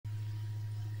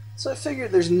So I figured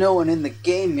there's no one in the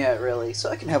game yet, really, so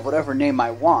I can have whatever name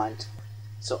I want.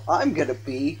 So I'm gonna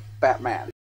be Batman.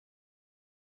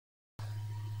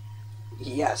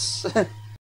 Yes.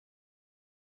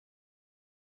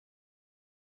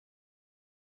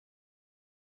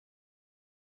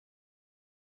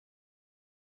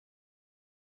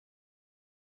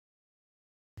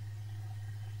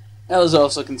 I was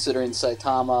also considering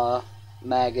Saitama,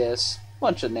 Magus,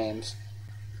 bunch of names.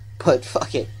 But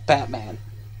fuck it, Batman.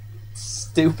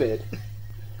 Stupid.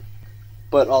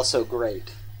 But also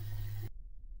great.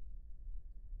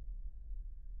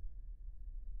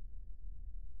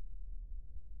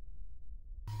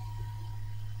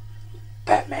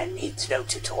 Batman needs no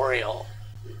tutorial.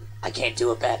 I can't do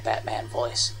a bad Batman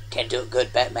voice. Can't do a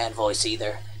good Batman voice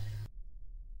either.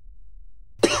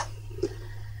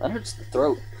 That hurts the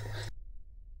throat.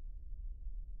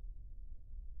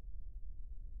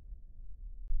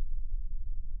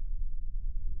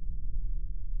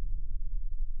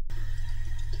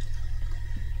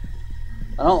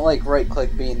 I don't like right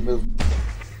click being moved.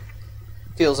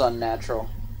 Feels unnatural.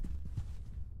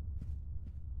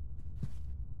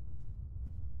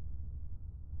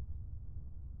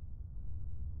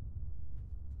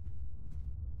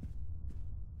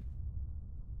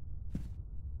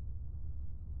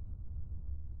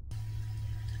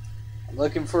 I'm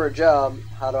looking for a job.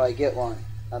 How do I get one?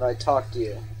 How do I talk to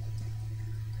you?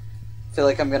 I feel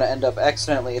like I'm gonna end up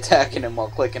accidentally attacking him while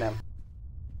clicking him.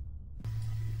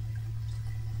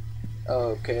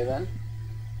 Okay then.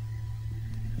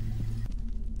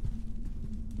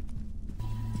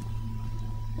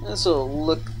 This will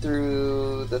look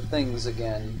through the things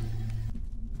again.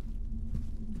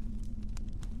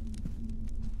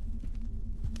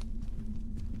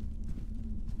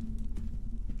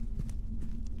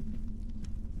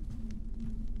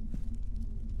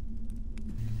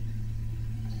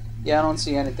 Yeah, I don't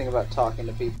see anything about talking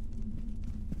to people.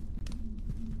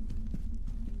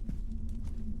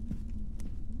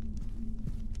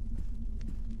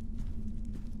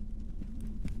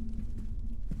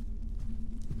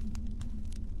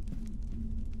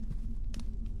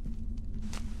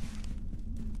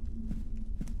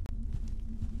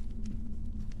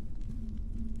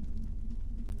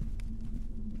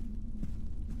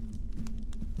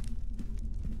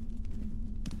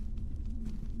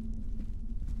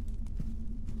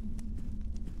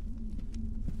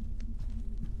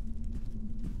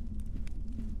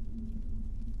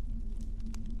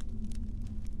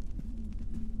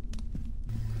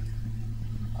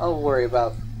 I'll worry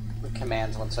about the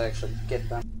commands once I actually get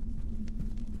them.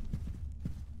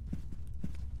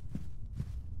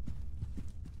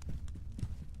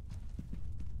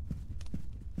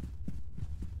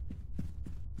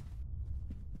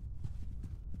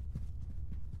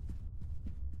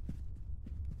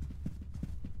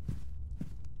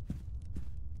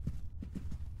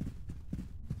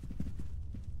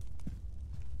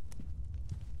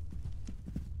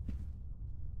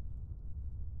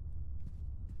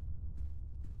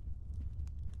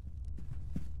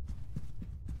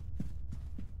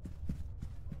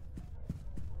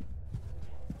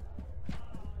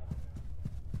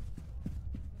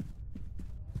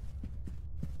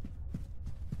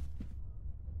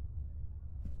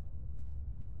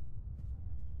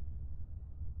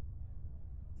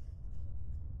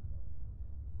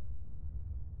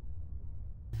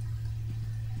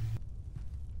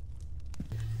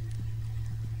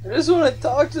 I just want to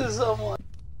talk to someone.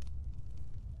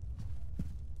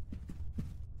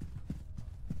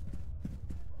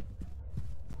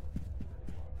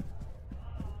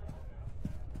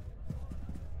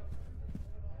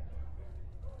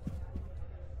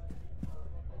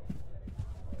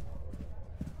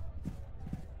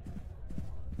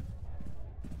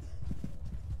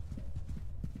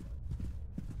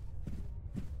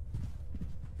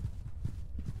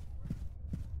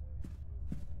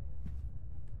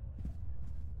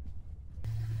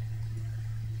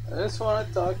 I just want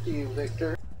to talk to you,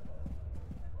 Victor.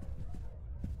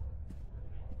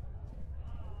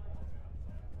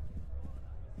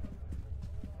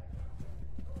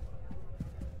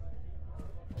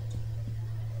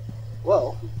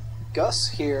 Well, Gus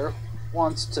here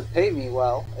wants to pay me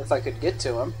well, if I could get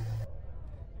to him.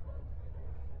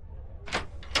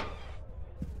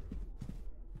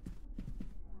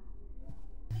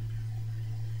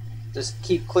 Just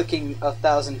keep clicking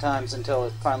 1,000 times until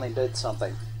it finally did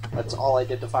something. That's all I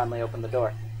did to finally open the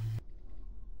door.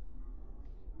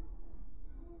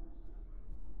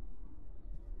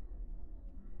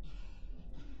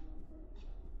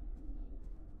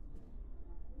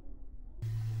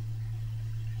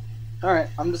 Alright,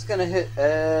 I'm just gonna hit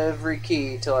every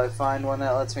key till I find one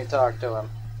that lets me talk to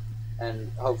him.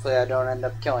 And hopefully I don't end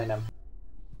up killing him.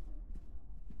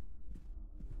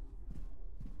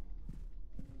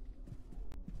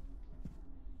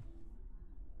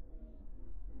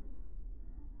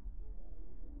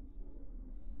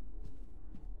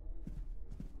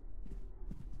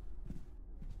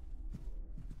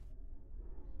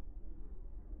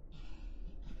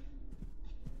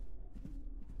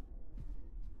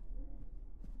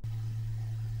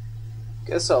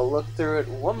 Guess I'll look through it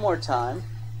one more time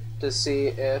to see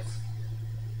if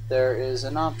there is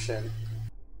an option.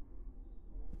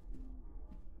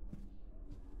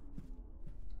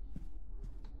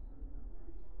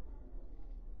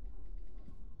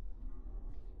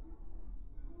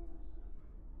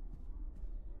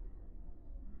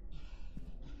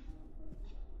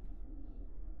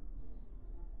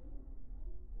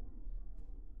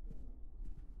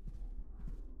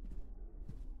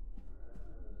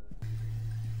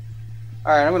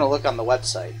 Alright, I'm gonna look on the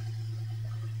website.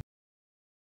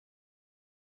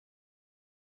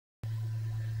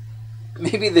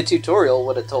 Maybe the tutorial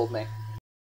would have told me.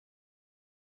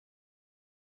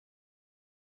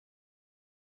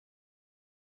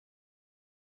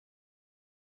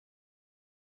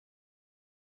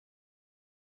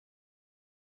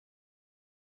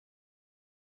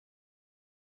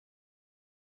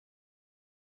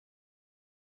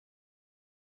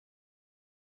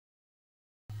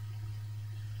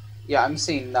 Yeah, I'm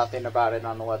seeing nothing about it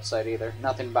on the website either.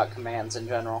 Nothing about commands in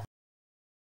general.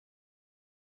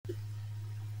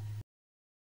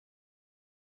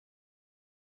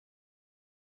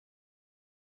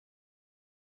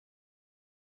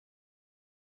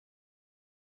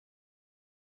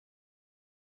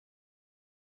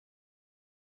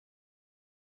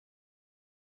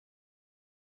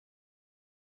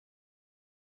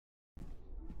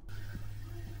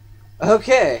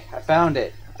 Okay, I found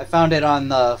it. I found it on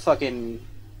the fucking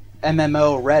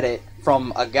MMO Reddit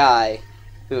from a guy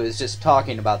who is just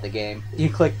talking about the game.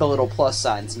 You click the little plus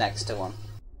signs next to him.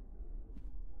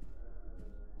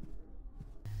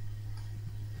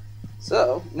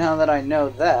 So, now that I know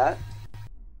that,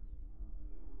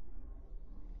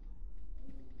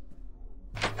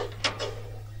 I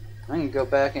can go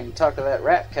back and talk to that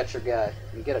rat catcher guy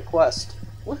and get a quest.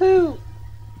 Woohoo!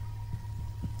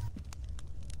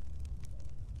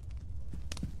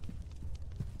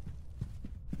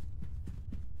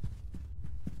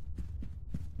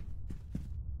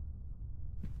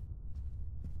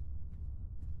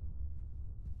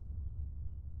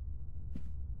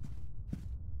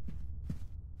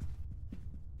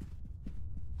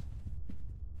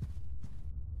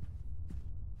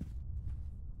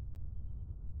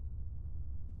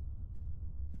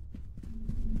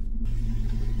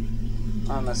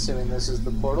 I'm assuming this is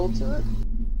the portal to it.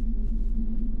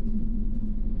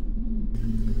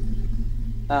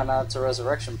 Oh no, it's a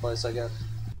resurrection place, I guess.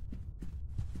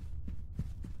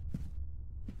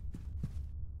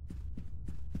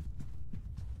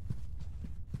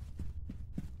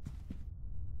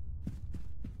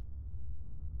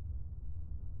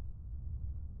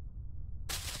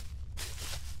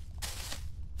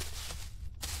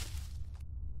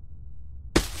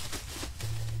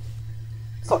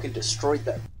 Fucking destroyed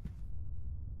them.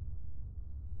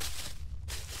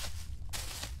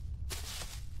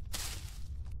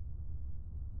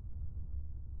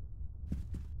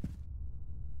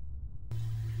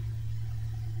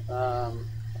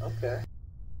 Okay.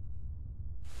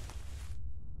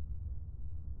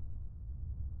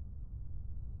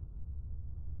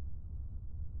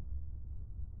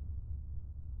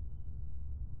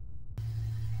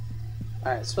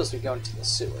 Alright, it's supposed to be going to the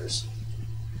sewers.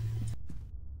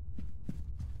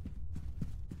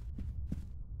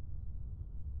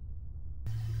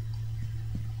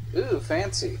 Ooh,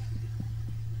 fancy.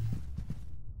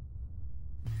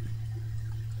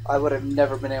 I would have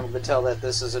never been able to tell that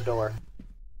this is a door.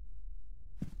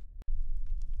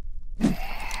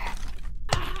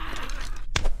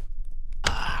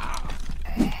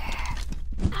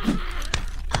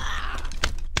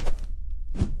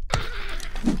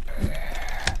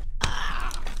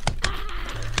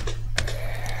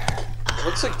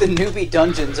 Looks like the newbie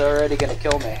dungeon's already gonna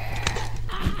kill me.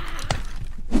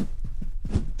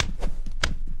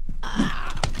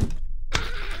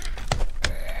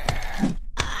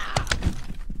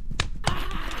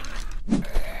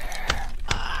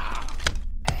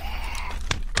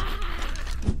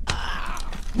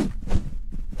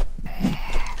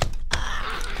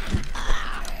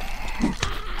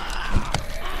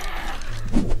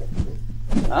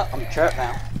 Oh, I'm trapped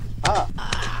now. Ah.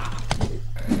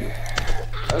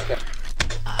 Okay.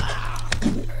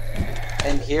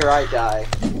 here I die.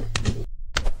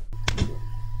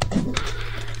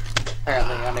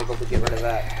 Apparently unable to get rid of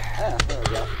that. Ah, there we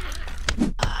go.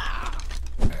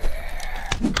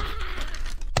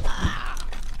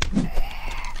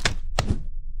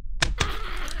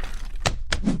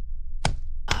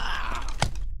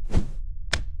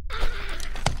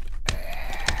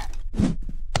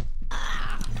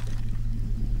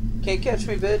 Can't catch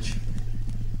me, bitch.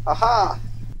 Aha!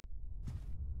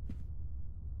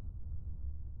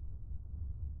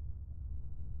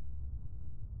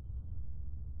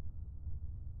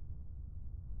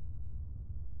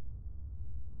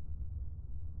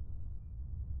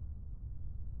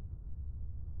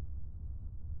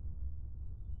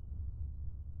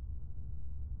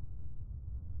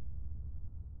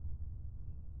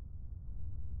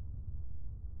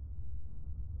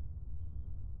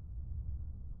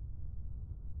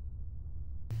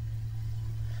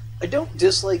 I don't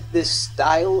dislike this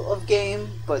style of game,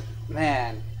 but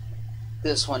man,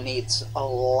 this one needs a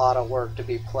lot of work to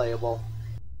be playable.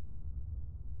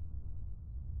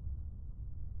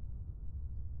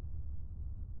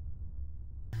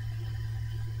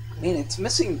 I mean, it's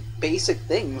missing basic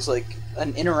things like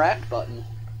an interact button.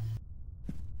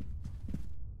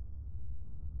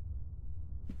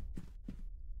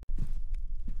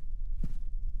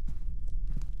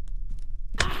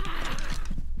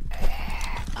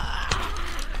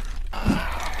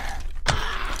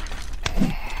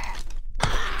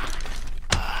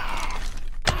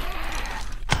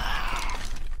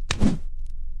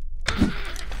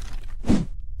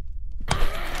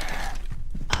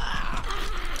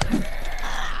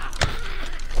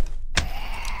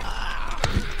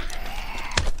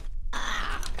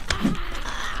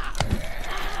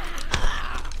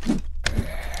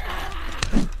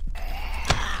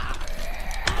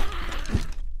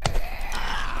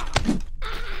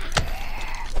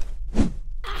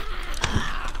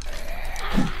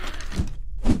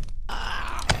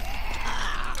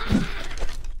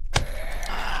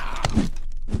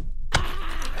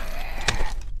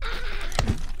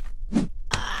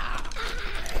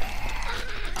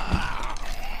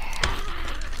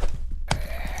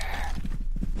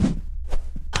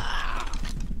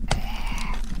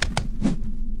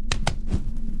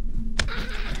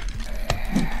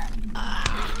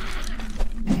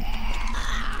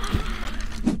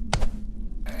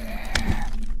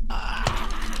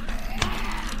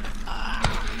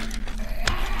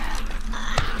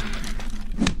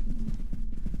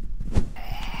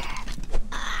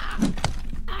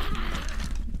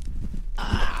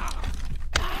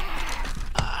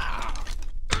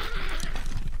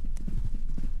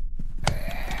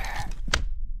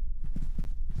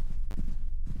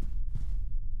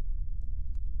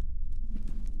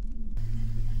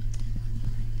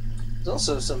 There's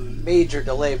also some major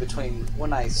delay between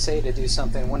when I say to do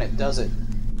something and when it does it.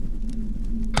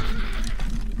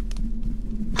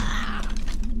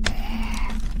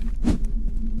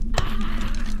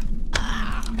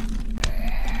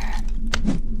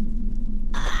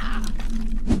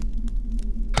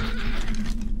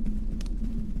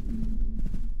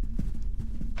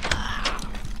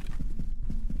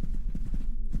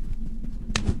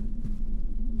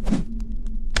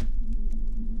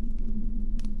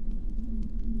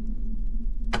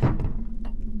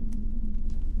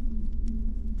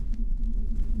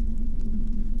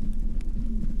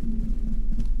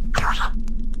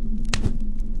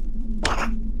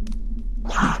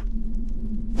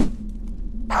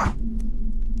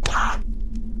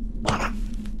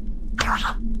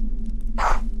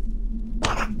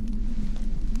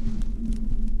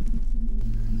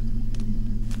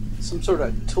 Some sort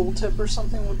of tooltip or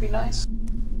something would be nice.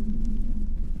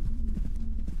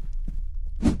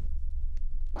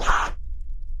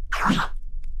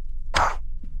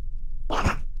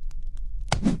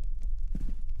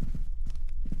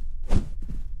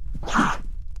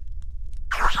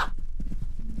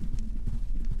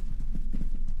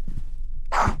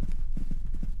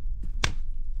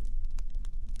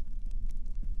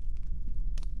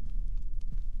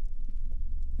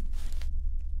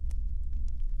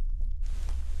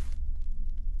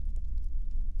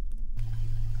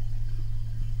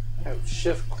 No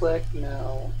shift click,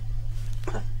 no.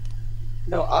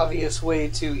 No obvious way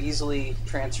to easily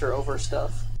transfer over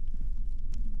stuff.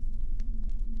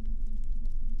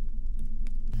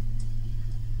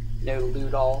 No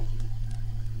loot all.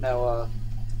 No,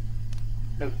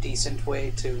 no decent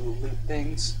way to loot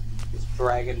things. Just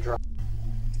drag and drop.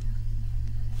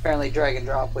 Apparently drag and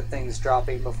drop with things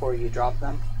dropping before you drop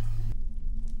them.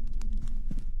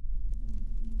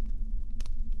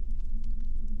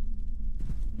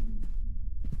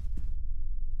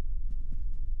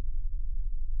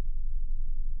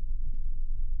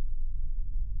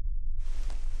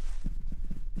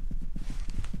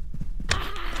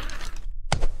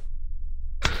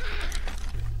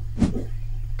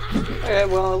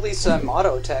 well, at least I'm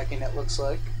auto-attacking, it looks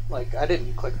like. Like, I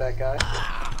didn't click that guy.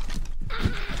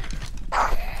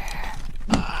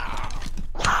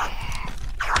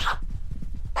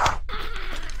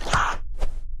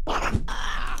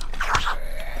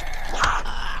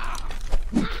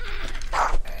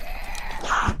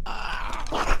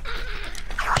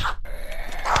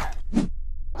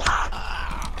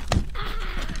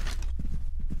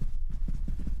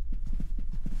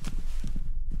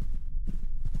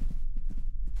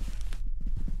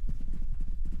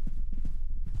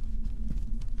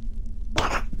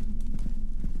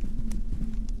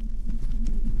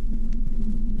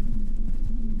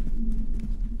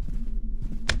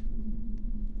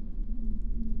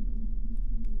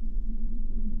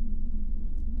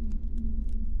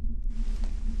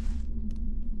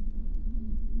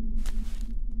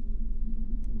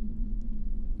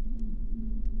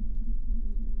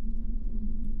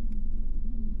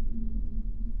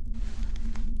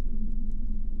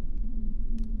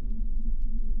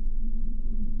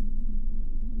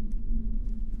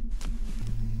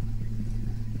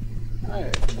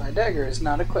 Alright, my dagger is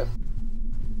not equipped.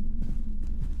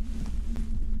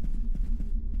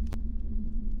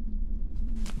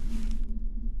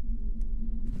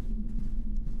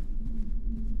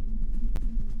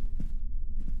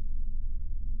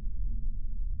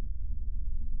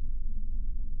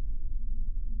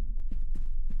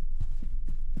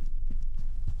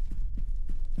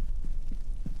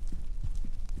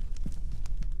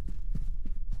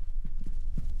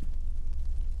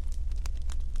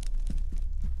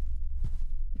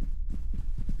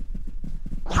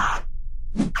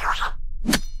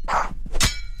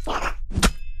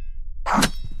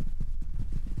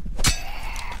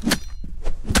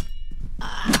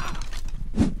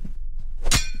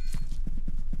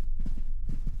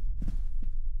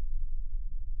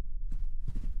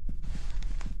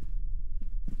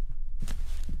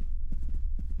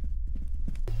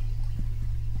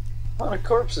 A lot of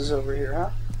corpses over here, huh?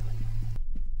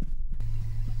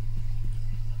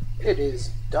 It is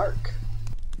dark.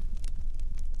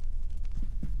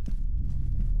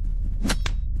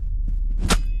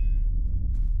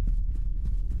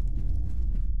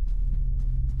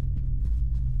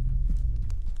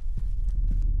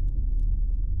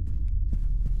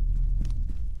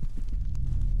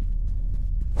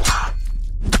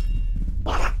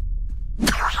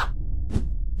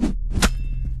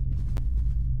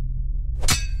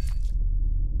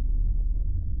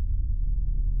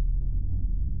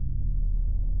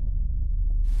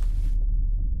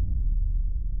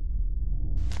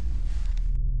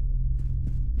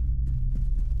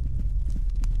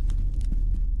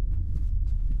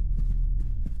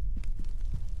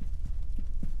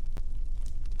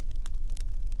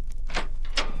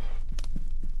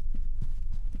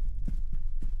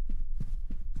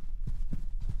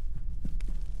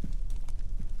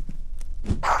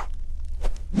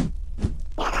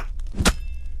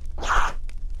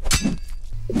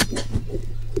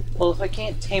 Well, if I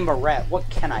can't tame a rat, what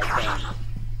can I tame?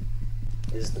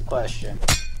 Is the question.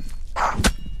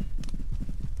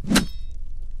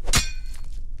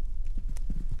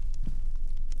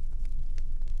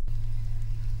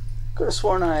 Could have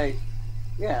sworn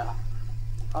yeah.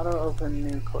 Auto open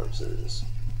new corpses.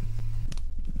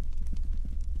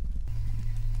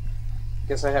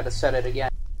 Guess I had to set it again.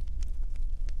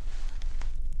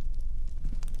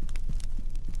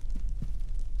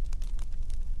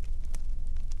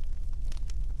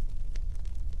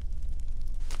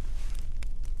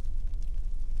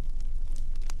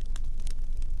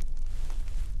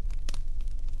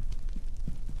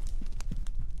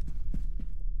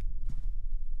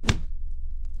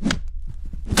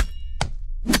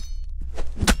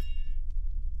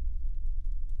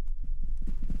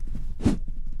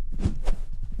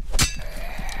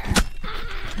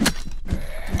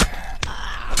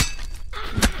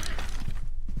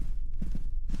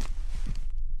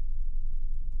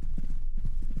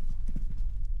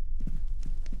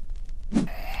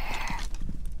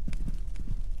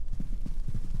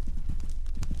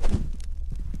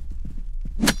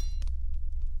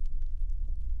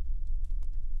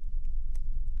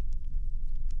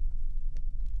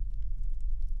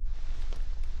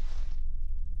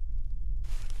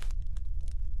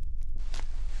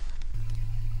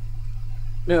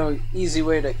 No easy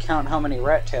way to count how many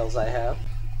rat tails I have.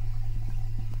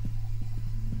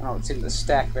 I don't seem to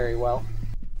stack very well.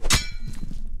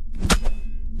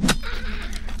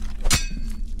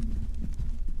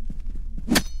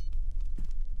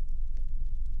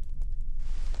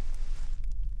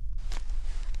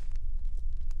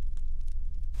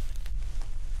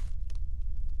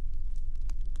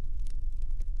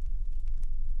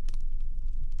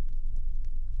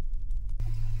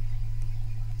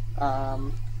 What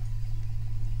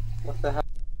the hell?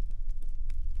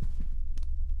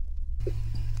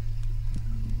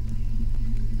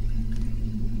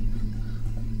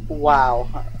 Wow.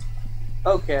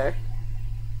 Okay.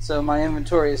 So my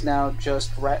inventory is now just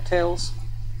rat tails,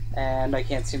 and I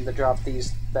can't seem to drop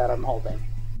these that I'm holding.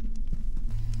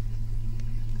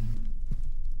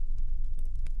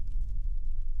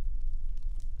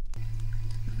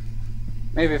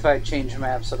 Maybe if I change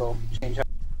maps, it'll change.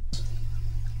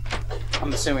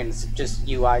 I'm assuming it's just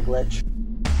UI glitch.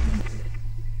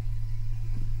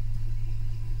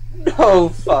 No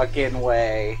fucking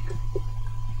way.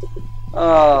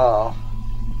 Oh.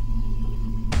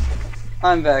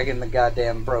 I'm back in the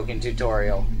goddamn broken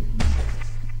tutorial.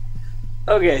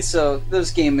 Okay, so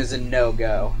this game is a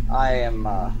no-go. I'm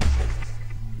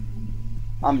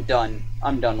done.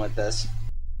 I'm done with this.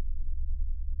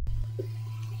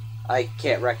 I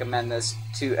can't recommend this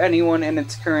to anyone in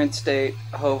its current state.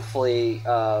 Hopefully,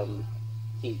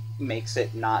 he makes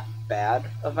it not bad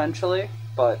eventually.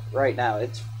 But right now,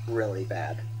 it's really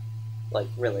bad. Like,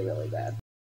 really, really bad.